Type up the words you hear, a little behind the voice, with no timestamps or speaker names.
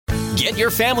Get your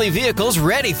family vehicles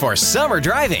ready for summer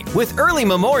driving with early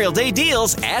Memorial Day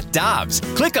deals at Dobbs.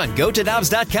 Click on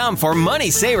GoToDobbs.com for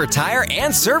money saver tire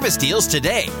and service deals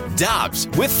today. Dobbs,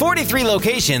 with 43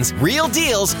 locations, real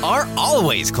deals are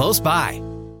always close by.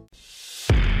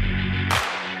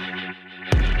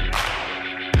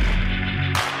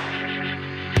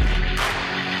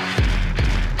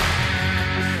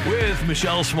 With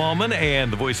Michelle Smallman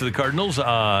and the voice of the Cardinals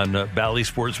on Bally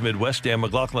Sports Midwest, Dan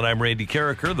McLaughlin, I'm Randy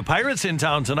Carricker. The Pirates in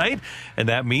town tonight, and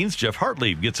that means Jeff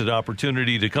Hartley gets an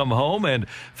opportunity to come home and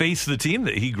face the team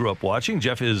that he grew up watching.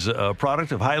 Jeff is a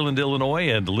product of Highland, Illinois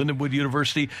and Lindenwood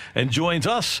University and joins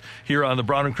us here on the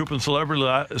Brown and Crouppen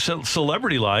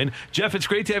Celebrity Line. Jeff, it's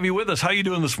great to have you with us. How are you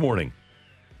doing this morning?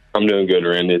 I'm doing good,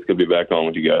 Randy. It's good to be back on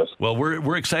with you guys. Well,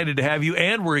 we're excited to have you,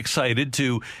 and we're excited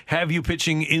to have you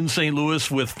pitching in St. Louis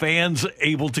with fans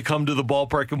able to come to the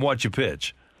ballpark and watch you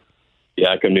pitch.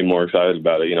 Yeah, I couldn't be more excited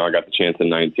about it. I got the chance in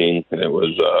 19, and it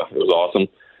was awesome.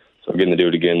 So getting to do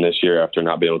it again this year after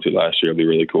not being able to last year will be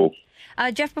really cool.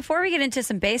 Jeff, before we get into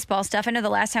some baseball stuff, I know the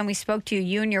last time we spoke to you,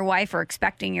 you and your wife were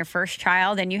expecting your first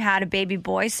child, and you had a baby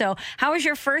boy. So how was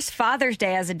your first Father's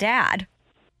Day as a dad?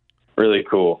 Really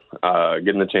cool.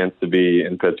 Getting the chance to be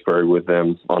in Pittsburgh with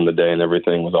them on the day and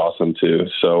everything was awesome, too.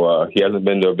 So he hasn't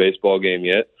been to a baseball game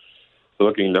yet. So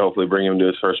looking to hopefully bring him to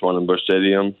his first one in Busch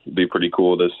Stadium. It'll be pretty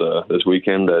cool this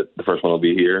weekend that the first one will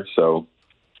be here. So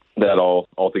that all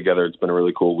together, it's been a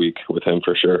really cool week with him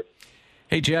for sure.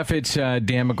 Hey, Jeff, it's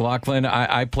Dan McLaughlin.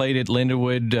 I played at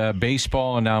Lindenwood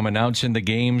baseball, and now I'm announcing the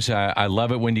games. I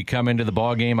love it when you come into the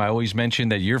ball game. I always mention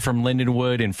that you're from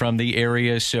Lindenwood and from the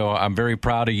area, so I'm very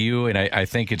proud of you, and I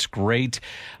think it's great.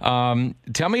 Tell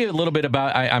me a little bit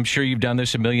about, I'm sure you've done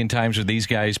this a million times with these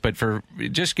guys, but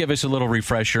just give us a little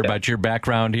refresher about your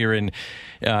background here in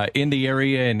the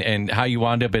area and how you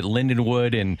wound up at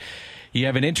Lindenwood, and you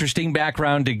have an interesting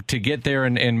background to get there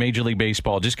in Major League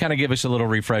Baseball. Just kind of give us a little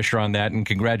refresher on that, and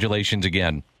congratulations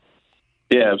again.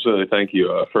 Yeah, absolutely. Thank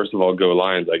you. First of all, go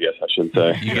Lions, I guess I should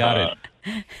say. You got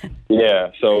it.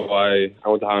 Yeah, so I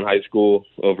went to Highland High School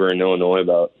over in Illinois,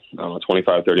 about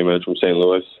 25, 30 minutes from St.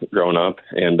 Louis growing up.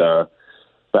 And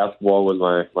basketball was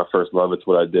my first love. It's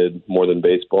what I did more than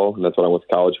baseball, and that's what I went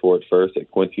to college for at first at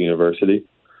Quincy University.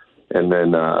 And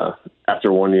then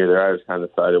after 1 year there, I just kind of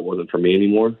decided it wasn't for me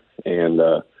anymore. And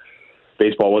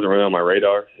baseball wasn't really on my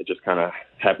radar. It just kind of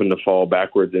happened to fall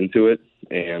backwards into it.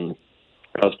 And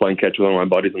I was playing catch with one of my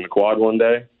buddies in the quad one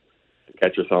day. The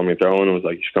catcher saw me throwing and was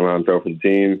like, "You should come out and throw for the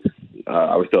team."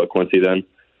 I was still at Quincy then.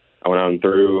 I went out and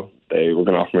threw. They were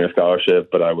going to offer me a scholarship,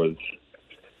 but I was,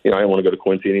 I didn't want to go to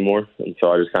Quincy anymore. And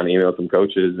so I just kind of emailed some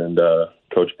coaches, and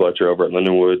Coach Fletcher over at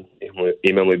Lindenwood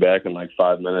emailed me back in like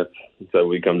 5 minutes and said,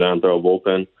 "We come down and throw a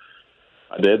bullpen."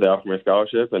 I did. They offered me a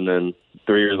scholarship, and then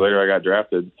 3 years later I got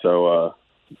drafted. So,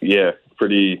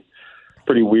 pretty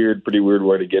weird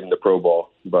way to get into pro ball.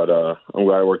 But I'm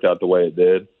glad it worked out the way it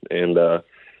did, and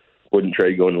wouldn't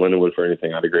trade going to Lindenwood for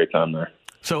anything. I had a great time there.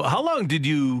 So how long did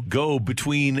you go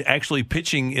between actually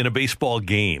pitching in a baseball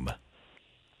game?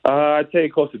 I'd say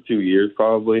close to 2 years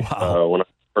probably. Wow. When I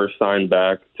first signed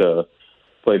back to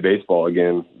play baseball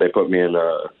again, they put me in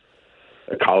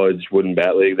a college wooden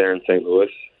bat league there in St. Louis.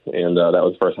 And that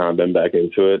was the first time I've been back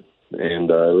into it.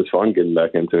 And it was fun getting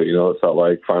back into it. It felt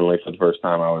like finally for the first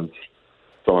time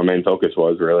so my main focus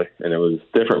was really. And it was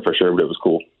different for sure, but it was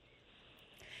cool.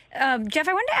 Jeff,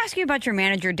 I wanted to ask you about your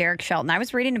manager, Derek Shelton. I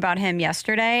was reading about him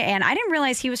yesterday, and I didn't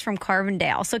realize he was from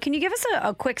Carbondale. So can you give us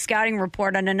a quick scouting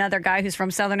report on another guy who's from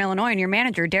Southern Illinois and your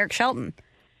manager, Derek Shelton?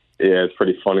 Yeah, it's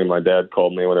pretty funny. My dad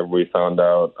called me whenever we found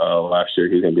out last year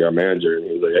he's going to be our manager. And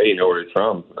he was like, "Hey, you know where he's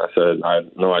from?" I said, "I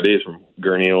had no idea. He's from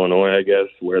Gurnee, Illinois, I guess,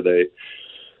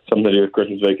 something to do with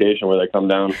Christmas vacation, where they come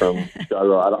down from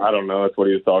Chicago." I don't know. That's what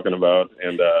he was talking about.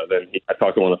 And then I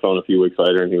talked to him on the phone a few weeks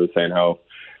later, and he was saying how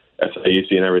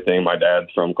SAUC and everything. My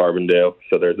dad's from Carbondale,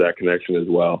 so there's that connection as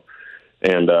well.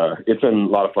 And it's been a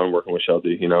lot of fun working with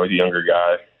Shelty. He's a younger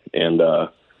guy, and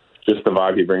just the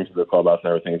vibe he brings to the clubhouse and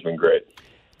everything has been great.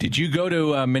 Did you go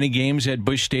to many games at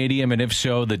Busch Stadium? And if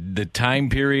so, the time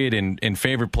period and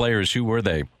favorite players, who were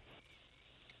they?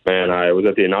 Man, I was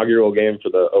at the inaugural game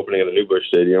for the opening of the new Busch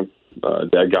Stadium.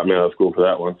 Dad got me out of school for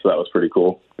that one, so that was pretty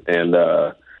cool. And,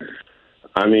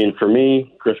 for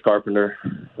me, Chris Carpenter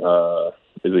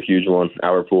is a huge one.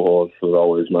 Albert Pujols was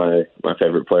always my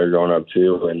favorite player growing up,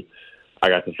 too. And I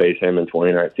got to face him in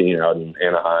 2019 out in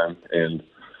Anaheim, and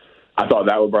I thought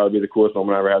that would probably be the coolest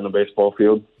moment I ever had in the baseball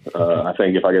field. I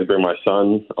think if I could bring my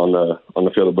son on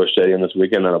the field of Busch Stadium this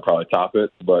weekend, that'll probably top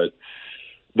it. But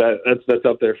that's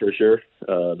up there for sure.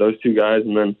 Those two guys,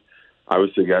 and then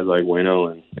obviously guys like Bueno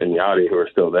and Yachty who are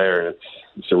still there, and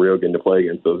it's surreal getting to play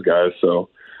against those guys. So,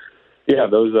 yeah,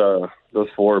 those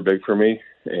 4 are big for me,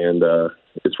 and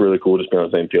it's really cool to be on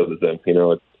the same field as them. You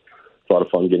know, it's a lot of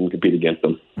fun getting to compete against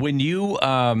them. When you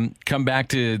come back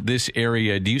to this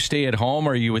area, do you stay at home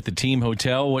or are you at the team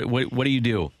hotel? What do you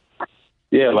do?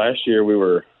 Yeah, last year we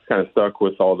were kind of stuck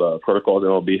with all the protocols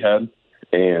MLB had,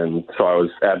 and so I was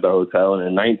at the hotel. And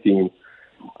in 19,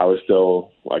 I was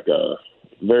still like a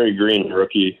very green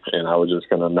rookie, and I was just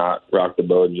going to not rock the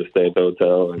boat and just stay at the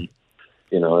hotel. And,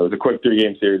 you know, it was a quick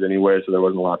 3-game series anyway, so there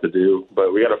wasn't a lot to do.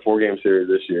 But we got a 4-game series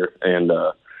this year, and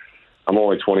I'm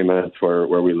only 20 minutes where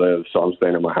we live, so I'm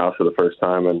staying at my house for the first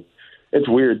time. And it's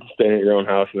weird staying at your own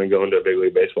house and then going to a big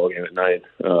league baseball game at night.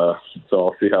 So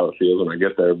I'll see how it feels when I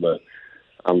get there. But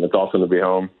it's awesome to be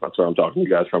home. That's where I'm talking to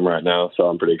you guys from right now, so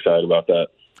I'm pretty excited about that.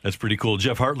 That's pretty cool.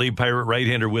 Jeff Hartley, Pirate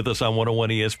right-hander, with us on 101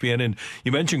 ESPN. And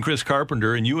you mentioned Chris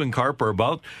Carpenter, and you and Carp are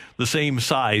about the same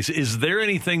size. Is there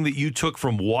anything that you took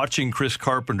from watching Chris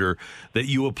Carpenter that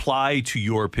you apply to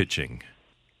your pitching?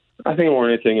 I think more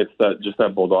than anything, it's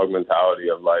that bulldog mentality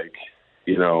of, like,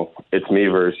 you know, it's me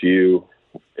versus you.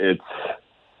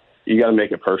 You got to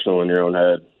make it personal in your own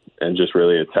head and just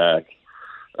really attack.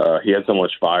 He had so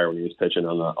much fire when he was pitching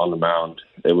on the mound.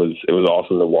 It was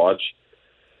awesome to watch.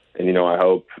 And, you know, I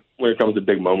hope when it comes to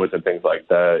big moments and things like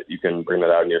that, you can bring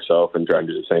that out in yourself and try and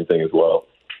do the same thing as well.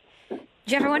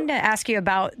 Jeff, I wanted to ask you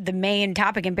about the main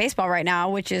topic in baseball right now,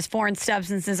 which is foreign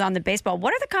substances on the baseball.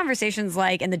 What are the conversations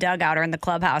like in the dugout or in the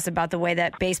clubhouse about the way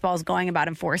that baseball is going about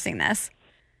enforcing this?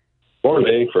 More than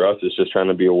anything for us is just trying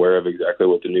to be aware of exactly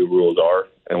what the new rules are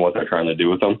and what they're trying to do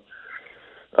with them.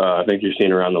 I think you're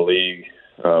seeing around the league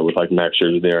with like Max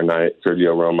Scherzer the other night,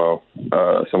 Sergio Romo.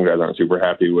 Some guys aren't super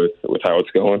happy with how it's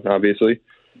going, obviously.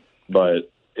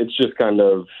 But it's just kind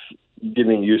of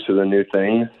getting used to the new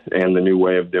things and the new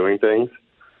way of doing things.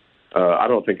 I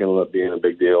don't think it'll end up being a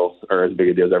big deal or as big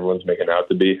a deal as everyone's making it out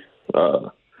to be.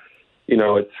 You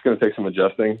know, it's going to take some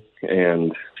adjusting,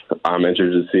 and I'm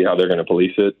interested to see how they're going to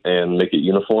police it and make it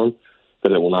uniform,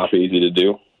 because it will not be easy to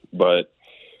do. But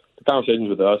the conversations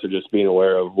with us are just being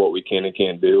aware of what we can and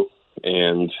can't do,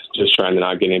 and just trying to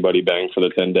not get anybody banged for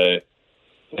the 10-day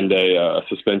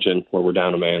suspension where we're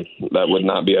down a man. That would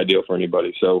not be ideal for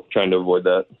anybody, so trying to avoid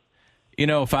that. You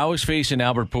know, if I was facing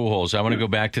Albert Pujols, I want to go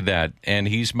back to that, and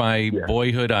he's my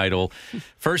boyhood idol.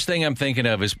 First thing I'm thinking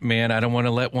of is, man, I don't want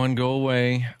to let one go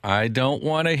away. I don't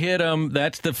want to hit him.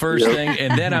 That's the first thing.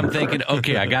 And then I'm thinking,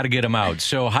 okay, I got to get him out.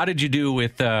 So how did you do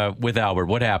with Albert?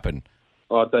 What happened?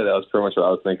 Well, I'll tell you, that was pretty much what I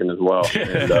was thinking as well.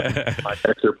 And, my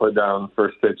catcher put down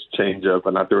first pitch changeup,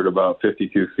 and I threw it about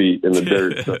 52 feet in the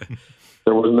dirt. So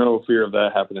there was no fear of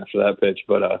that happening after that pitch.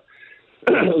 But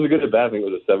it was a good at bat. I think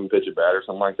it was a 7-pitch at bat or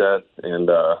something like that. And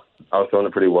I was throwing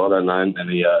it pretty well that night. And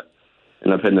he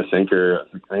ended up hitting a sinker.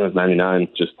 I think it was 99,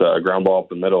 just a ground ball up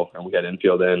the middle. And we got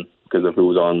infield in because of who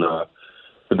was on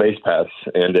the base pass,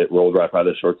 and it rolled right by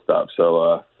the shortstop.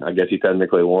 So I guess he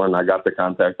technically won. I got the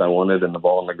contact I wanted and the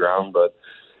ball on the ground, but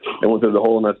it went through the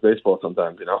hole, and that's baseball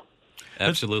sometimes, you know?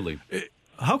 Absolutely.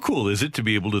 How cool is it to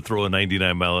be able to throw a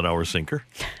 99-mile-an-hour sinker?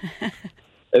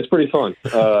 It's pretty fun.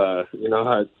 You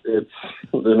know, there's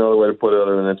no other way to put it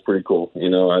other than it's pretty cool. You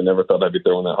know, I never thought I'd be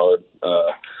throwing that hard.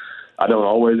 I don't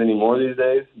always anymore these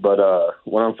days, but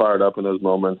when I'm fired up in those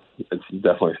moments, it's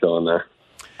definitely still in there.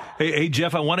 Hey,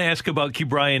 Jeff, I want to ask about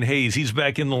Ke'Bryan Hayes. He's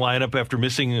back in the lineup after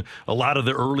missing a lot of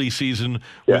the early season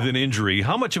with an injury.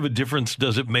 How much of a difference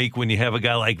does it make when you have a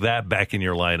guy like that back in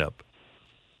your lineup?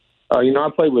 You know, I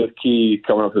played with Key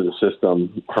coming up through the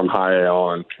system from high A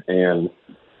on, and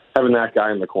having that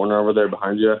guy in the corner over there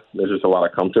behind you, there's just a lot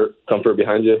of comfort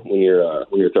behind you when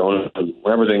you're throwing. And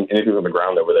when anything's on the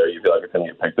ground over there, you feel like it's going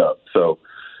to get picked up. So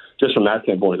just from that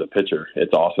standpoint as a pitcher,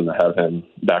 it's awesome to have him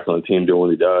back on the team doing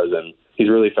what he does. And he's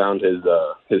really found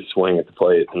his swing at the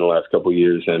plate in the last couple of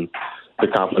years, and the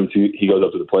confidence he goes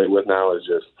up to the plate with now is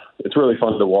it's really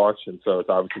fun to watch. And so it's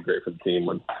obviously great for the team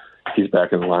when he's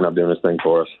back in the lineup doing his thing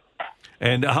for us.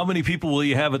 And how many people will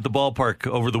you have at the ballpark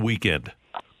over the weekend?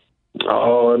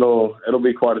 Oh, it'll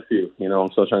be quite a few. You know,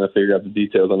 I'm still trying to figure out the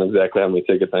details on exactly how many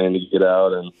tickets I need to get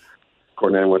out and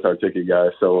coordinating with our ticket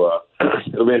guys. So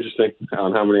it'll be interesting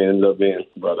on how many it ends up being.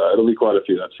 But it'll be quite a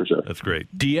few, that's for sure. That's great.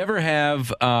 Do you ever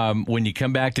have, when you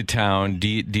come back to town, do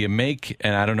you make,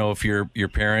 and I don't know if your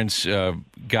parents,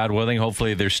 God willing,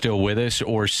 hopefully they're still with us,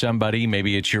 or somebody,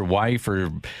 maybe it's your wife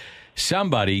or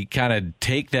somebody, kind of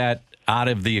take that out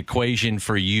of the equation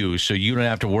for you so you don't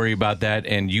have to worry about that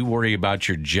and you worry about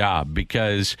your job?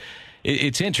 Because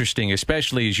it's interesting,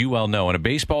 especially as you well know, in a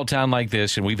baseball town like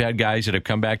this, and we've had guys that have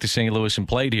come back to St. Louis and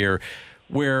played here,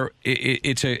 where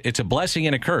it's a blessing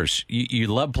and a curse. You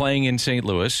love playing in St.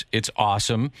 Louis. It's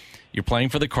awesome. You're playing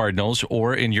for the Cardinals,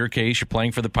 or in your case, you're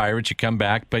playing for the Pirates. You come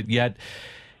back, but yet,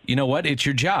 you know what? It's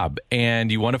your job,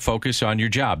 and you want to focus on your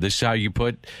job. This is how you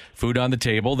put food on the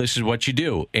table. This is what you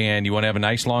do, and you want to have a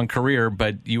nice, long career,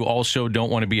 but you also don't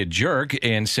want to be a jerk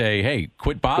and say, hey,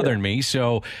 quit bothering me.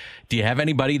 So do you have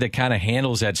anybody that kind of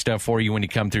handles that stuff for you when you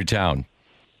come through town?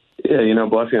 Yeah,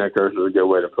 blessing and curse is a good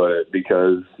way to put it,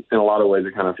 because in a lot of ways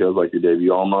it kind of feels like your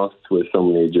debut almost, with so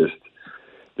many just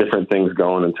different things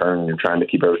going and turning and trying to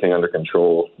keep everything under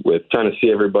control, with trying to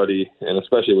see everybody, and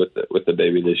especially with the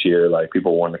baby this year, like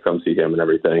people wanting to come see him and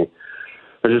everything.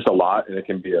 There's just a lot, and it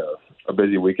can be a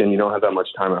busy weekend. You don't have that much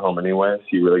time at home anyway, so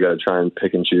you really got to try and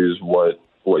pick and choose what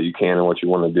you can and what you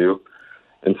want to do.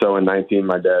 And so in 19,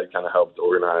 my dad kind of helped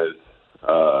organize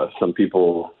some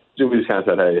people. We just kind of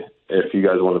said, hey, if you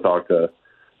guys want to talk to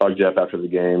Jeff after the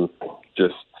game,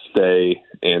 just stay,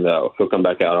 and he'll come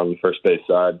back out on the first base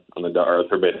side or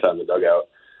third base side in the dugout.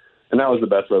 And that was the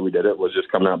best way we did it, was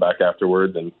just coming out back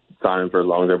afterwards and signing for as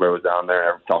long as everybody was down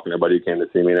there, talking to everybody who came to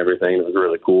see me and everything. It was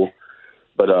really cool.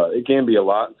 But it can be a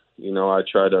lot. I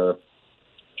try to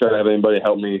have anybody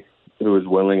help me who is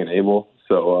willing and able.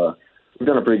 So we've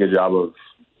done a pretty good job of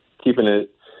keeping a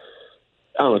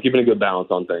good balance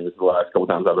on things the last couple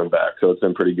times I've been back. So it's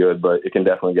been pretty good, but it can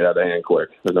definitely get out of hand quick.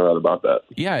 There's no doubt about that.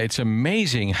 Yeah, it's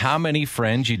amazing how many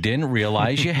friends you didn't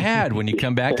realize you had when you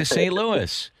come back to St.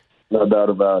 Louis. No doubt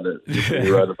about it.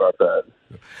 You're right about that.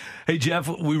 Hey, Jeff,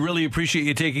 we really appreciate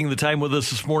you taking the time with us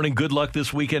this morning. Good luck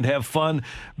this weekend. Have fun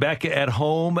back at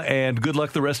home, and good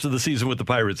luck the rest of the season with the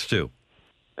Pirates, too.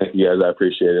 Thank you, guys. I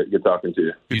appreciate it. Good talking to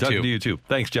you. Good talking to you, too.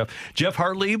 Thanks, Jeff. Jeff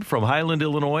Hartlieb from Highland,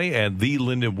 Illinois, and the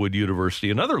Lindenwood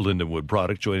University, another Lindenwood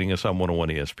product, joining us on 101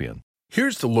 ESPN.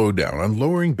 Here's the lowdown on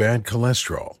lowering bad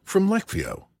cholesterol from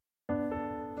Leqvio.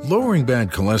 Lowering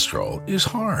bad cholesterol is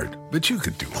hard, but you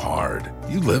could do hard.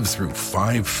 You lived through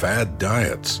 5 fad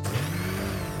diets,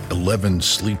 11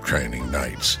 sleep training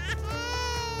nights,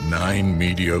 9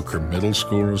 mediocre middle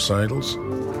school recitals,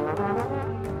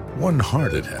 1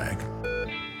 heart attack.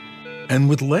 And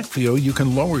with Leqvio, you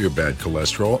can lower your bad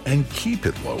cholesterol and keep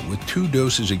it low with 2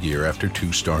 doses a year after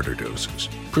 2 starter doses.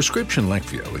 Prescription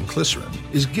Leqvio and Glycerin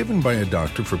is given by a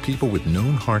doctor for people with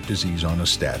known heart disease on a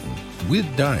statin with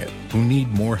diet who need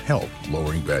more help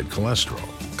lowering bad cholesterol.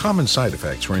 Common side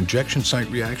effects are injection site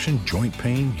reaction, joint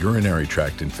pain, urinary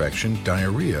tract infection,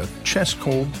 diarrhea, chest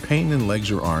cold, pain in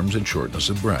legs or arms, and shortness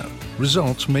of breath.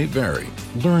 Results may vary.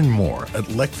 Learn more at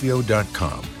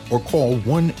Leqvio.com. or call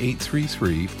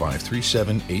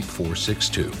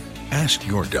 1-833-537-8462. Ask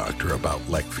your doctor about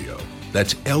Leqvio.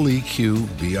 That's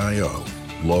Leqvio.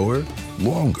 Lower,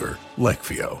 longer,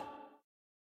 Leqvio.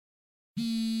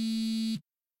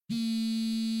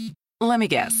 Let me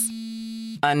guess.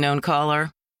 Unknown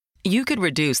caller? You could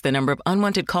reduce the number of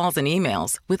unwanted calls and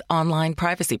emails with online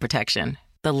privacy protection.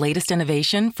 The latest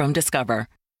innovation from Discover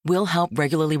will help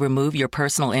regularly remove your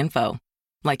personal info,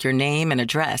 like your name and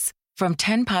address, from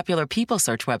 10 popular people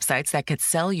search websites that could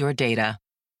sell your data.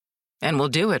 And we'll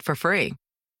do it for free.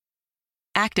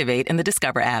 Activate in the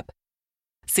Discover app.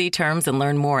 See terms and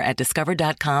learn more at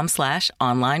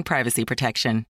discover.com/online privacy protection.